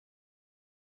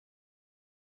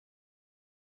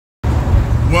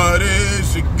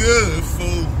What's it good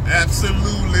for?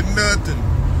 Absolutely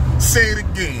nothing. Say it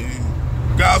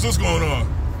again. Guys, what's going on?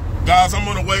 Guys, I'm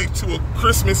on the way to a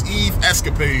Christmas Eve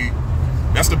escapade.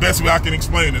 That's the best way I can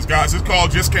explain this. Guys, this call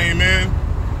just came in.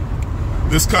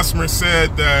 This customer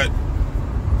said that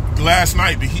last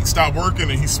night the heat stopped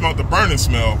working and he smelled the burning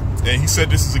smell. And he said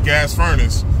this is a gas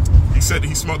furnace. He said that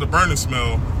he smelled the burning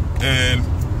smell and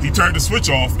he turned the switch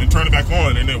off and turned it back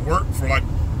on, and it worked for like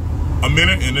a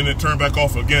minute and then it turned back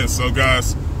off again. So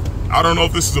guys, I don't know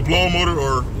if this is a blower motor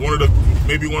or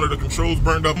maybe one of the controls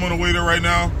burned up. I'm on the way there right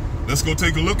now. Let's go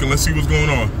take a look and let's see what's going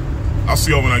on. I'll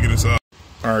see y'all when I get inside.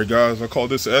 All right, guys, I call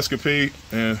this an escapade,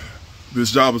 and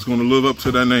this job is going to live up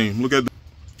to that name. Look at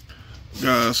that.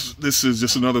 Guys, this is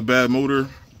just another bad motor.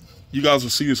 You guys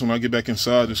will see this when I get back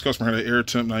inside. This customer had an air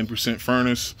temp 90%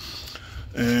 furnace,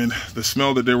 and the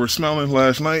smell that they were smelling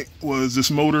last night was this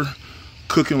motor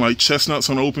cooking like chestnuts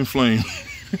on an open flame.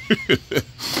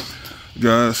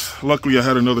 Guys, luckily I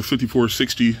had another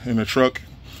 5460 in the truck,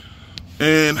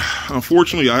 and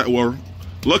unfortunately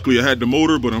luckily I had the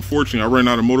motor, but unfortunately I ran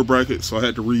out of motor bracket, so I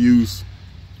had to reuse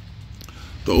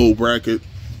the old bracket.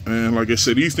 And like I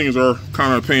said, these things are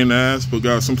kind of a pain in the ass, but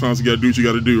guys, sometimes you gotta do what you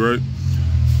gotta do, right?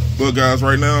 But guys,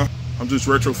 right now I'm just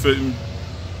retrofitting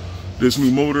this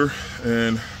new motor,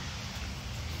 and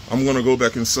I'm gonna go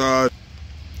back inside.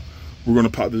 We're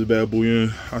gonna pop this bad boy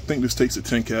in. I think this takes a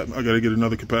 10 cap. I gotta get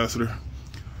another capacitor.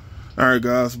 All right,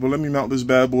 guys, but let me mount this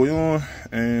bad boy on,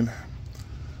 and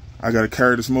I gotta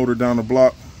carry this motor down the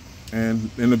block and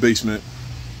in the basement.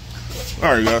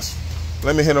 All right, guys,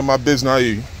 let me handle my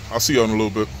business. I'll see y'all in a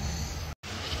little bit.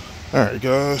 All right,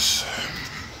 guys,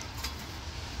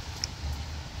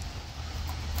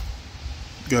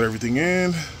 got everything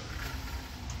in,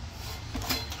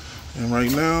 and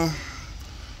right now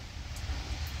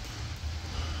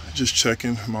just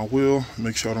checking my wheel,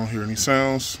 make sure I don't hear any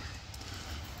sounds,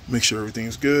 make sure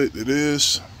everything's good. It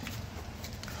is.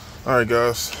 All right,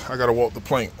 guys, I gotta walk the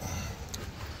plank,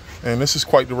 and this is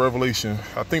quite the revelation.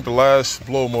 I think the last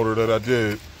blow motor that I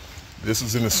did, this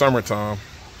was in the summertime,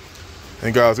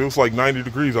 and guys, it was like 90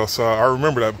 degrees outside. I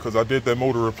remember that because I did that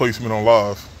motor replacement on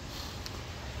live.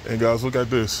 And guys, look at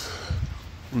this.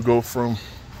 We go from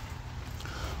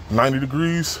 90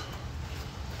 degrees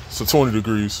to 20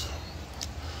 degrees.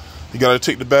 You gotta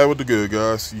take the bad with the good,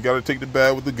 guys. You gotta take the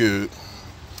bad with the good.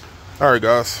 All right,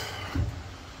 guys,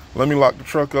 let me lock the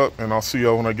truck up, and I'll see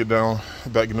y'all when I get down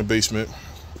back in the basement.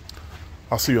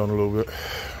 I'll see y'all in a little bit.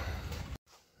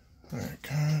 All right,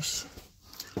 guys,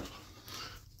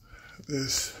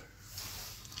 this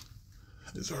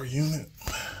is our unit.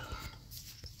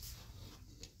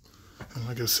 And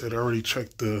like I said, I already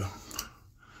checked the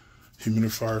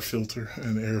humidifier filter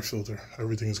and the air filter.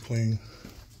 Everything is clean.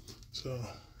 So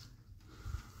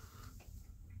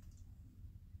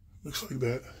looks like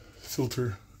that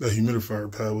filter, that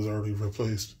humidifier pad was already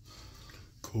replaced.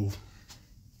 Cool.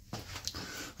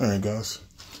 All right, guys,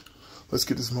 let's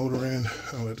get this motor in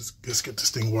and let's get this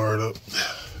thing wired up.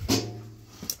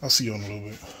 I'll see you in a little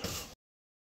bit.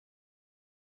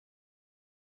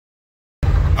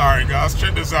 All right, guys,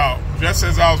 check this out. Just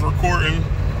as I was recording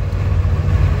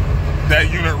that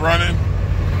unit running,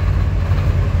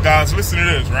 guys, listen to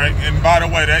this, right? And by the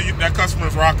way, that customer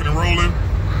is rocking and rolling.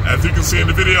 As you can see in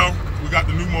the video, we got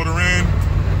the new motor in.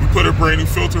 We put a brand new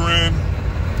filter in.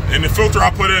 And the filter I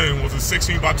put in was a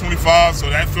 16 by 25, so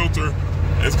that filter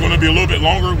is going to be a little bit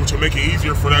longer, which will make it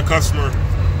easier for that customer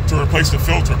to replace the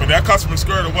filter. But that customer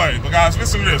scared away. But guys,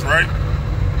 listen to this, right?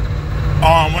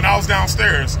 When I was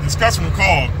downstairs, this customer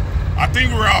called. I think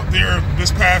we were out there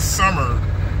this past summer.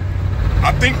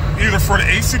 I think either for the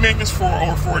AC maintenance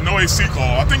or for a no AC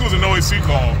call. I think it was a no AC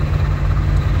call.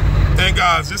 And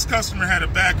guys, this customer had a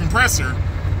bad compressor.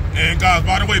 And guys,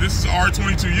 by the way, this is an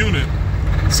R22 unit.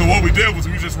 So what we did was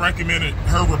we just recommended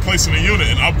her replacing the unit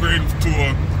and upgrading to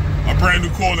a brand new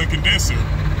coil and condenser.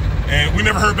 And we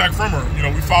never heard back from her. You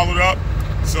know, we followed up.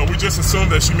 So we just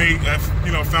assumed that she may have,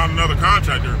 found another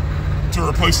contractor to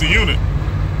replace the unit.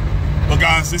 But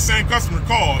guys, this same customer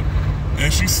called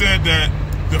and she said that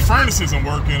the furnace isn't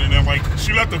working, and then like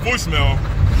she left a voicemail,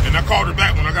 and I called her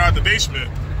back when I got out the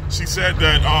basement. She said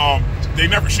that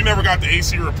she never got the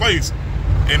AC replaced,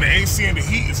 and the AC and the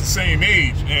heat is the same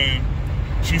age. And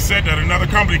she said that another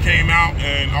company came out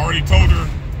and already told her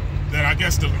that I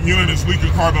guess the unit is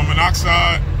leaking carbon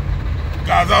monoxide.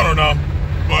 Guys, I don't know,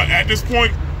 but at this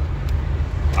point,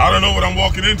 I don't know what I'm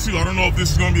walking into. I don't know if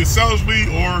this is going to be a seller's lead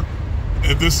or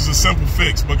if this is a simple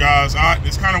fix. But guys,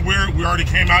 it's kind of weird. We already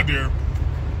came out there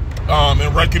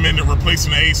and recommended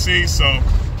replacing the AC. So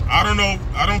I don't know.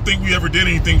 I don't think we ever did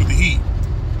anything with the heat.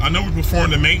 I know we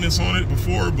performed the maintenance on it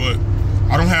before, but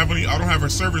I don't have a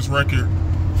service record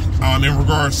in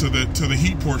regards to the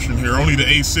heat portion here, only the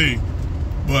AC.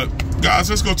 But guys,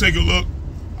 let's go take a look.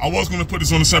 I was gonna put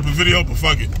this on a separate video, but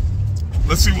fuck it.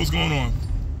 Let's see what's going on.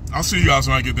 I'll see you guys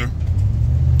when I get there.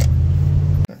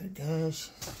 All right, guys.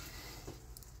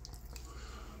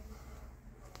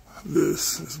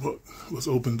 This is what was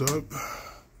opened up.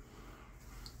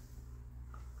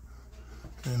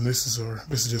 And this is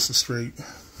just a straight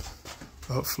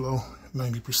outflow,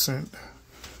 90%.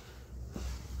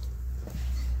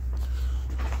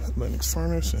 Lennox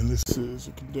furnace, and this is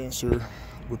a condenser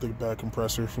with a back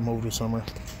compressor from over the summer.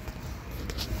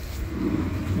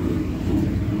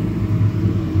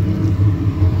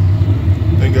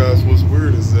 And guys, what's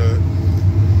weird is that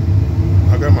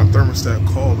I got my thermostat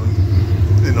calling,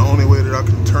 and the only way that I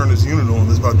can turn this unit on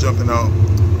is by jumping out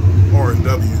R and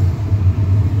W.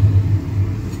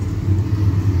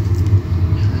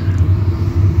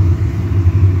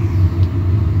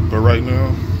 But right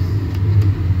now,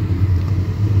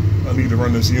 I need to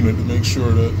run this unit to make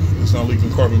sure that it's not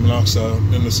leaking carbon monoxide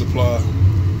in the supply.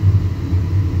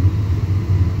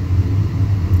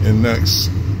 And next,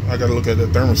 I gotta look at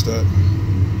that thermostat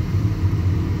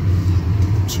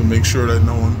to make sure that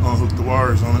no one unhooked the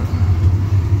wires on it.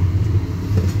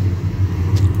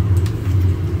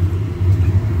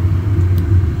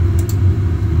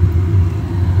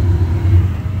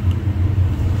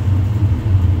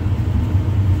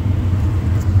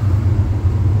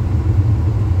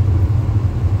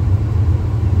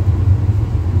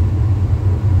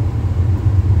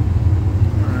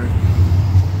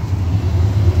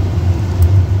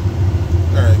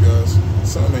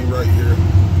 Something ain't right here.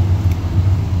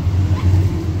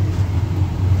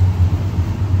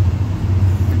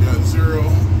 I got 0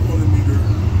 millimeter.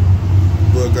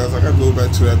 But guys, I gotta go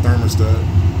back to that thermostat.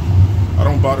 I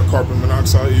don't buy the carbon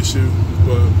monoxide issue,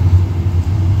 but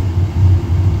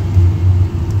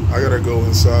I gotta go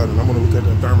inside and I'm gonna look at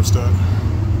that thermostat.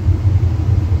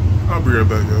 I'll be right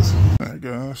back, guys. Alright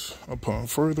guys, upon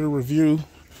further review,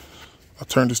 I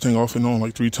turned this thing off and on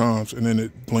like 3 times and then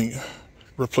it blinked.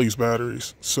 Replace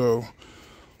batteries. So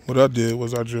what I did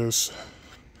was I just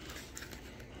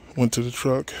went to the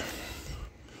truck,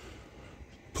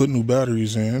 put new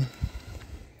batteries in,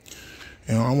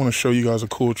 and I want to show you guys a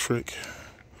cool trick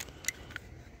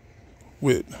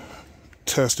with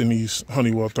testing these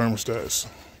Honeywell thermostats.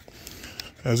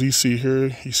 As you see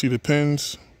here, you see the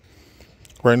pins.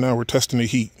 Right now we're testing the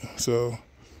heat, so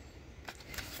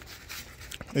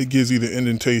it gives you the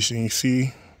indentation. You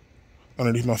see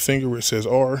underneath my finger where it says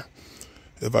R.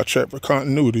 If I check for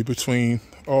continuity between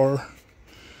R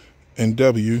and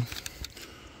W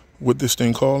with this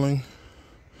thing calling,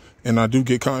 and I do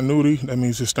get continuity, that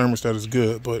means this thermostat is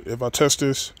good. But if I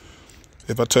test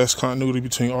continuity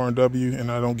between R and W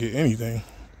and I don't get anything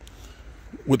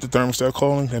with the thermostat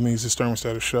calling, that means this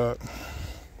thermostat is shot.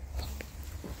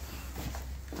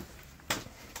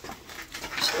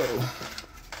 So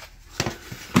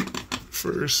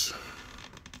first,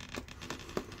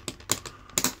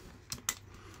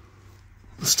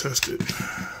 let's test it.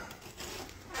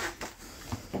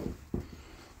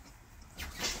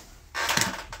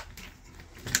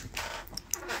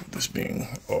 This being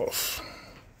off.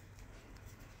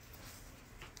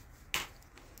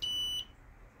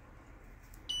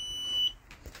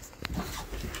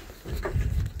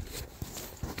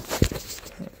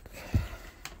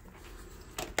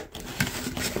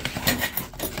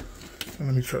 And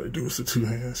let me try to do this with 2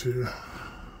 hands here.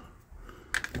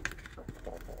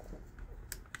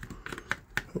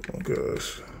 Oh my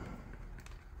gosh.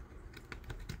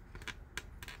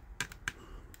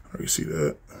 You see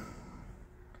that?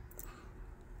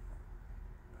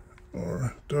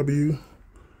 Or W.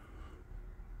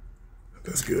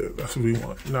 That's good. That's what we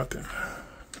want. Nothing.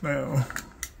 Now,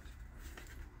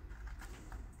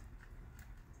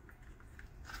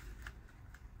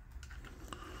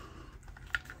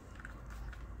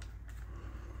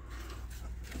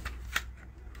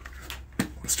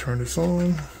 let's turn this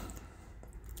on.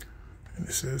 And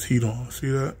it says heat on. See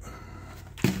that?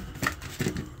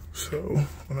 So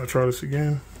when I try this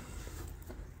again,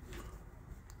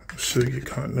 I should get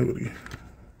continuity.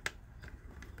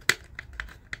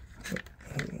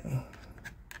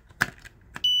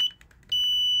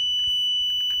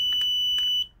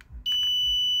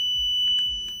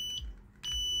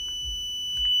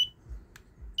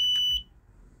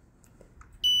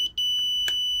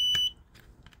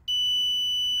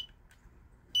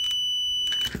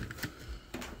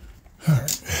 All right.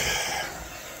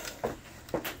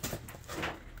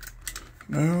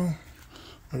 Now,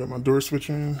 I got my door switch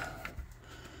in,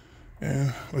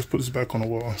 and let's put this back on the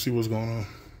wall and see what's going on.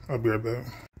 I'll be right back.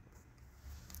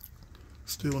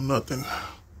 Still nothing.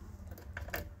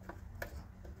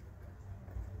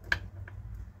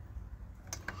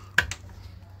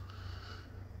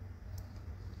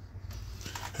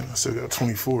 And I still got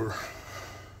 24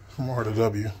 from R to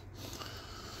W.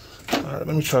 All right,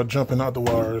 let me try jumping out the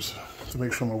wires to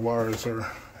make sure my wires are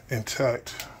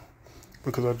intact,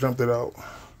 because I jumped it out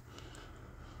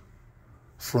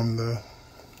from the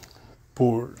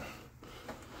board.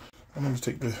 I'm going to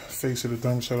take the face of the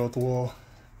thermostat off the wall,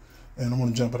 and I'm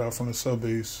going to jump it out from the sub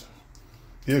base.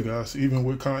 Yeah, guys, even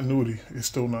with continuity, it's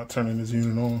still not turning this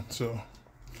unit on. So,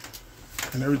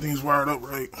 and everything's wired up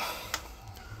right.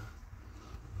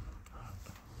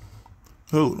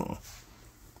 Hold on.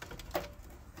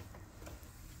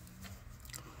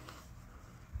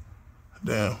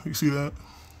 Damn, you see that?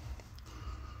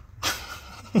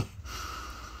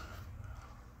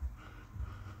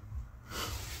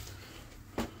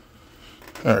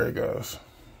 All right, guys.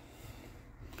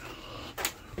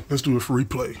 Let's do a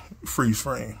replay, freeze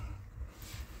frame.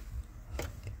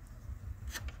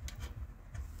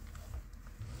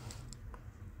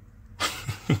 I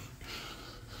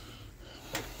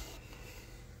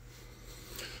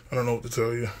don't know what to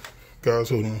tell you. Guys,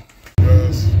 hold on.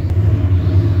 Guys,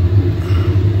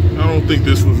 I don't think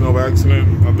this was no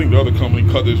accident. I think the other company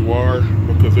cut this wire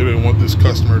because they didn't want this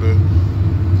customer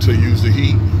to use the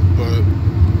heat. But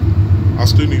I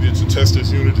still needed to test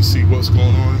this unit to see what's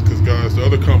going on, because guys, the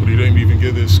other company didn't even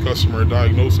give this customer a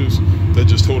diagnosis. They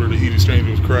just told her the heat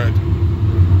exchanger was cracked.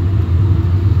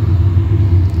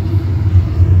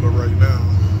 But right now,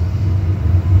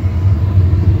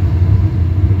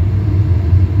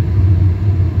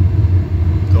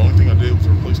 the only thing I did was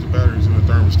replace the batteries in the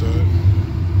thermostat.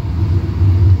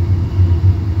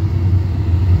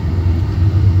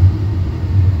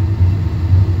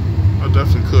 I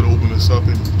definitely could open this up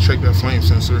and check that flame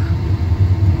sensor.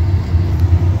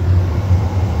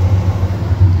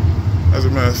 As a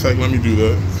matter of fact, let me do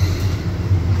that.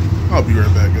 I'll be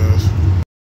right back, guys.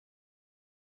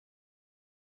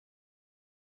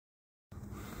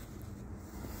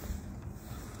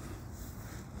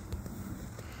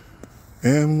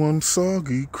 And one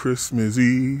soggy Christmas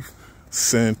Eve,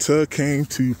 Santa came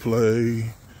to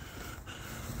play.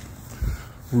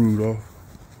 Rudolph,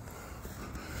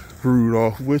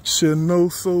 Rudolph, with your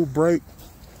nose so bright.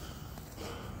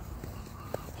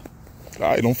 All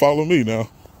right, don't follow me now.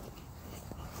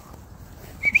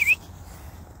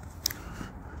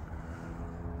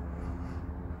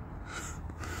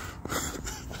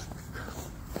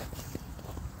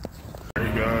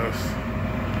 Hey guys,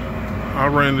 I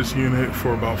ran this unit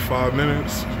for about 5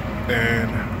 minutes and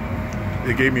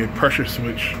it gave me a pressure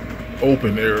switch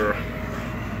open error.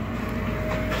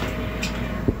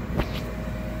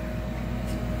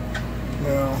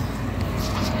 Now,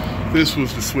 this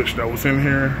was the switch that was in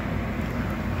here,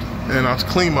 and I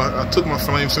took my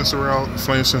flame sensor out. The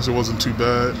flame sensor wasn't too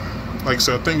bad. Like I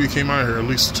said, I think we came out here at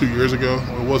least 2 years ago.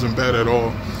 It wasn't bad at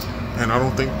all, and I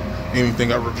don't think anything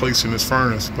got replaced in this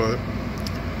furnace. But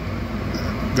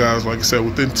guys, like I said,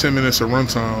 within 10 minutes of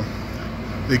runtime,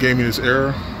 they gave me this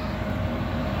error.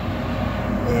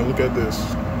 And look at this,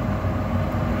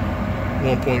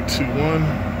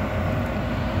 1.21.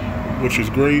 which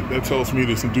is great. That tells me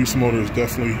this induced motor is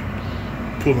definitely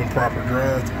pulling proper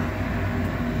drag.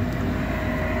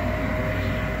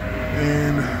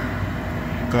 And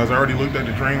guys, I already looked at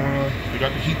the drain line. They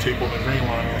got the heat tape on the drain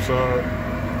line outside.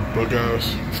 But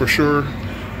guys, for sure,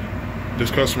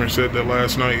 this customer said that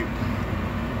last night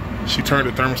she turned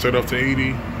the thermostat up to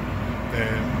 80,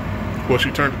 and well,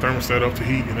 she turned the thermostat up to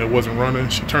heat and it wasn't running.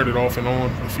 She turned it off and on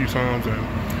a few times and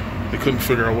they couldn't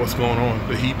figure out what's going on.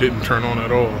 The heat didn't turn on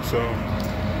at all. So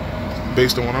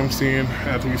based on what I'm seeing,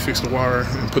 after we fixed the wire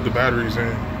and put the batteries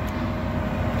in,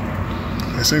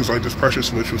 it seems like this pressure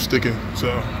switch was sticking.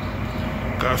 So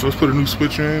guys, let's put a new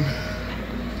switch in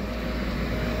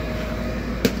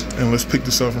and let's pick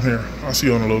this up from here. I'll see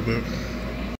you in a little bit.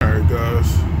 All right,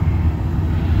 guys.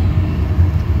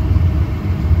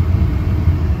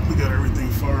 We got everything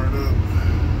fired up.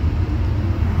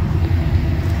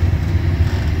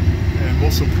 And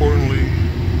most importantly,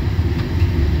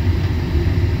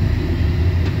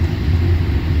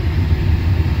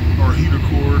 our heater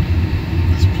cord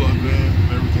is plugged in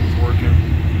and everything's working.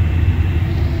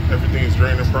 Everything is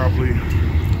draining properly.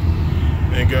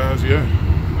 And guys, yeah,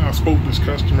 I spoke to this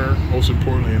customer, most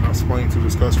importantly, and I explained to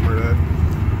this customer that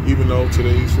even though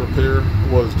today's repair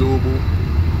was doable,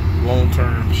 long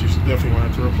term, she's definitely going to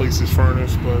have to replace this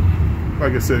furnace. But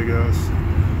like I said, guys,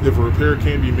 if a repair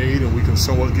can be made and we can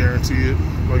somewhat guarantee it,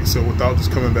 like I said, without this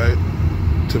coming back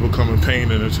to become a pain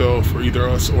in itself for either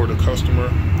us or the customer,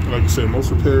 like I said,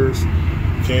 most repairs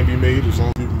can be made as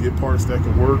long as you can get parts that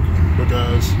can work. But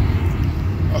guys,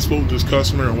 I spoke to this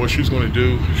customer and what she's going to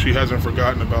do. She hasn't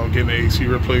forgotten about getting the AC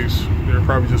replaced. They're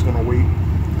probably just going to wait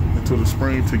until the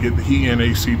spring to get the heat and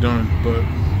AC done. But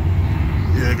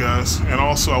yeah, guys. And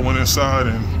also I went inside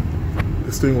and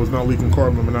this thing was not leaking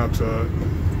carbon monoxide.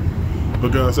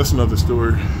 But guys, that's another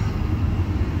story.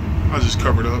 I just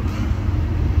covered up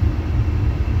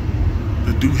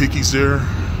the doohickeys there.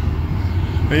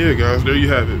 And yeah, guys, there you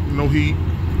have it. No heat,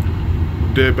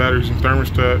 dead batteries and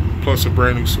thermostat, plus a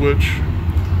brand new switch.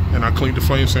 And I cleaned the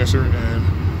flame sensor,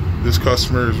 and this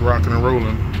customer is rocking and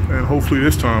rolling. And hopefully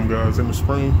this time, guys, in the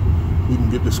spring, we can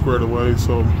get this squared away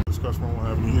so this customer won't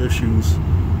have any issues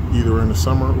either in the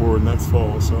summer or next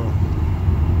fall. So,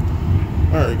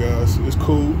 all right, guys, it's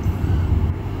cool.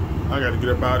 I got to get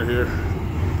up out of here.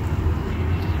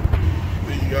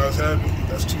 There you guys have it.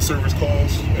 That's 2 service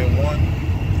calls in one.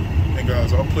 And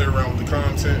guys, I'll play around with the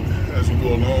content as we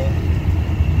go along.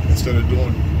 Instead of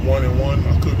doing 1 and 1,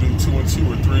 I could do 2 and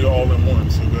 2 or 3 all in one.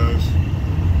 So guys,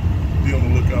 be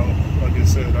on the lookout. Like I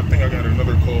said, I think I got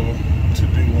another call to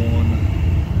do on,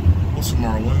 what's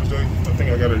tomorrow, Wednesday? I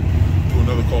think I got to do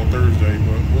another call Thursday,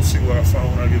 but we'll see what I find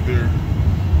when I get there.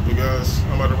 But guys,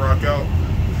 I'm about to rock out.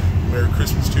 Merry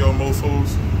Christmas to y'all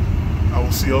mofos. I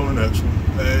will see y'all in the next one.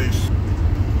 Peace.